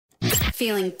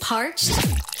Feeling parched?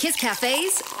 Kiss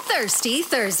Cafe's Thirsty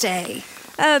Thursday.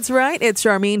 That's right. It's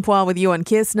Charmaine Phua with you on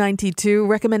Kiss 92,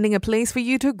 recommending a place for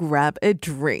you to grab a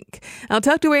drink. Now,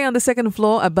 tucked away on the second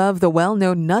floor above the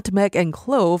well-known Nutmeg and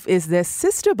Clove is their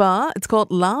sister bar. It's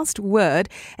called Last Word,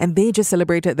 and they just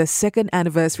celebrated their second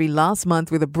anniversary last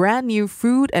month with a brand new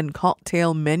food and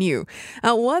cocktail menu.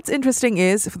 Now, what's interesting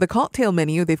is for the cocktail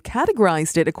menu, they've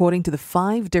categorized it according to the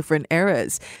 5 different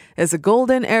eras. There's a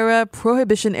golden era,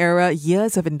 prohibition era,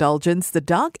 years of indulgence, the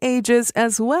dark ages,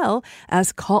 as well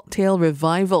as cocktail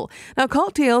revival. Now,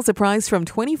 cocktails are priced from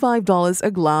 $25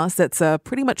 a glass. That's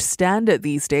pretty much standard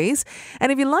these days.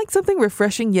 And if you like something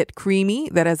refreshing yet creamy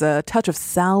that has a touch of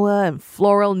sour and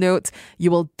floral notes,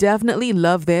 you will definitely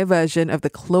love their version of the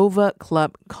Clover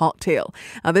Club cocktail.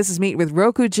 Now, this is made with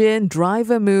Roku gin, dry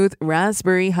vermouth,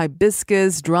 raspberry,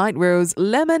 hibiscus, dried rose,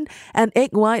 lemon, and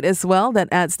egg white as well. That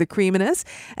adds the creaminess.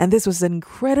 And this was an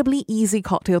incredibly easy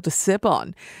cocktail to sip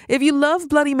on. If you love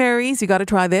Bloody Marys, you got to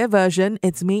try their version.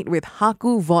 It's made with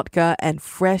Haku vodka and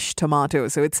fresh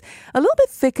tomatoes. So it's a little bit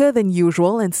thicker than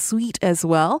usual and sweet as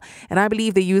well. And I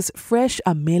believe they use fresh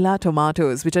Amela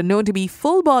tomatoes, which are known to be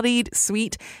full-bodied,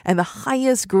 sweet, and the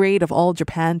highest grade of all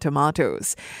Japan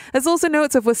tomatoes. There's also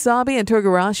notes of wasabi and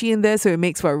togarashi in there, so it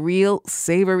makes for a real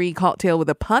savory cocktail with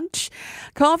a punch.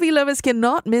 Coffee lovers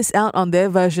cannot miss out on their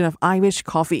version of Irish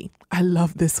coffee. I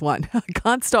love this one. I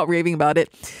can't stop raving about it.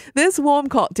 This warm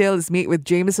cocktail is made with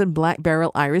Jameson Black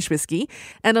Barrel Irish whiskey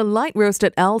and a light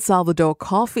roasted El Salvador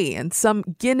coffee, and some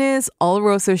Guinness,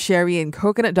 Oloroso sherry, and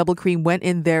coconut double cream went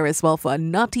in there as well for a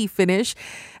nutty finish.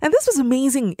 And this was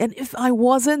amazing. And if I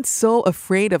wasn't so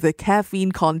afraid of the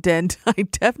caffeine content, I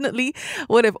definitely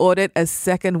would have ordered a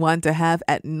second one to have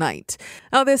at night.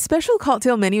 Now, their special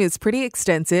cocktail menu is pretty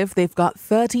extensive. They've got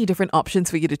 30 different options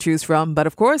for you to choose from. But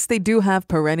of course, they do have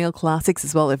perennial classics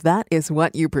as well, if that is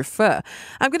what you prefer.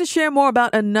 I'm going to share more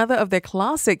about another of their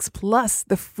classics plus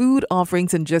the food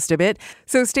offerings in just a bit.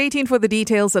 So stay tuned for the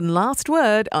details on Last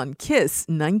Word on Kiss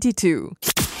 92.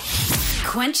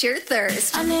 Quench your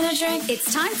thirst. I need a drink.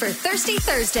 It's time for Thirsty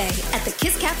Thursday at the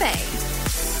Kiss Cafe.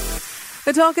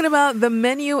 We're talking about the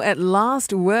menu at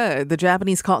Last Word, the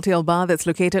Japanese cocktail bar that's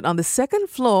located on the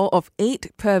second floor of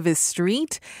 8 Purvis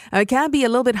Street. It can be a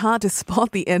little bit hard to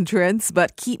spot the entrance,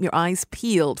 but keep your eyes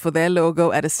peeled for their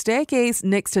logo at a staircase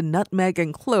next to Nutmeg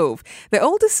and Clove, their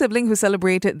oldest sibling who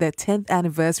celebrated their 10th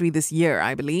anniversary this year,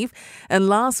 I believe. And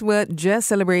Last Word just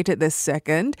celebrated their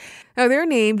second. Now, they're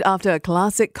named after a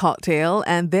classic cocktail,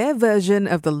 and their version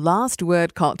of the Last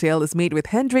Word cocktail is made with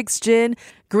Hendrick's gin,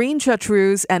 green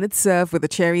chartreuse, and it's served with a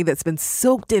cherry that's been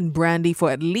soaked in brandy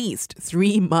for at least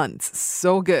 3 months.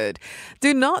 So good.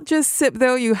 Do not just sip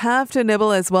though, you have to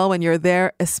nibble as well when you're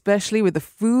there, especially with the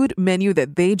food menu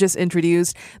that they just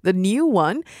introduced, the new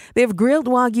one. They have grilled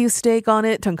Wagyu steak on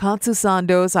it, tonkatsu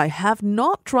sandos. I have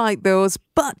not tried those,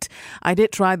 but I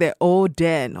did try their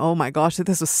oden. Oh my gosh,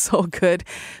 this was so good.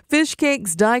 Fish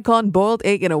cakes, daikon, boiled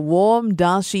egg in a warm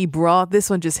dashi broth. This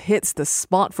one just hits the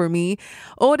spot for me.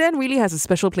 Oden really has a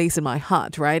special place in my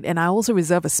heart, right? And I also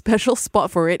reserve a special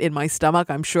spot for it in my stomach,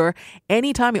 I'm sure.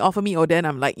 Anytime you offer me oden,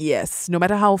 I'm like, yes. No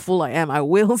matter how full I am, I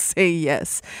will say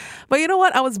yes. But you know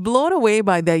what? I was blown away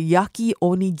by the yaki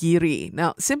onigiri.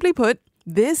 Now, simply put,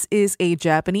 this is a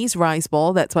Japanese rice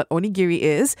ball. That's what onigiri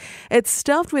is. It's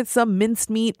stuffed with some minced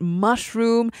meat,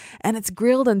 mushroom, and it's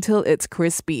grilled until it's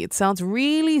crispy. It sounds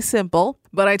really simple,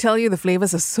 but I tell you, the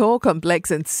flavors are so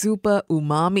complex and super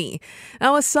umami.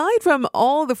 Now, aside from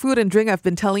all the food and drink I've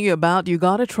been telling you about, you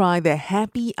gotta try their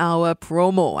happy hour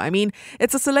promo. I mean,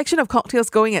 it's a selection of cocktails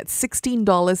going at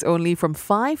 $16 only from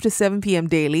 5 to 7 p.m.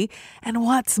 daily. And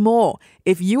what's more,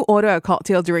 if you order a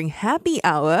cocktail during happy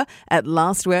hour at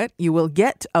Last Word, you will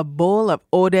get a bowl of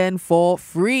oden for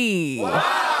free.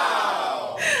 Wow!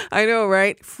 I know,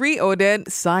 right? Free oden.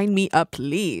 Sign me up,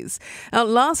 please. Now,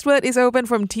 Last Word is open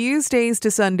from Tuesdays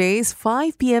to Sundays,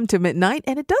 5 p.m. to midnight,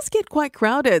 and it does get quite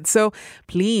crowded. So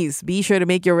please be sure to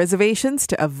make your reservations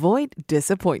to avoid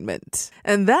disappointment.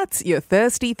 And that's your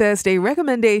Thirsty Thursday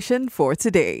recommendation for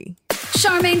today.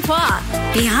 Charmaine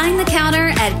Phua, behind the counter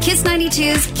at Kiss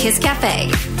 92's Kiss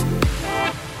Cafe.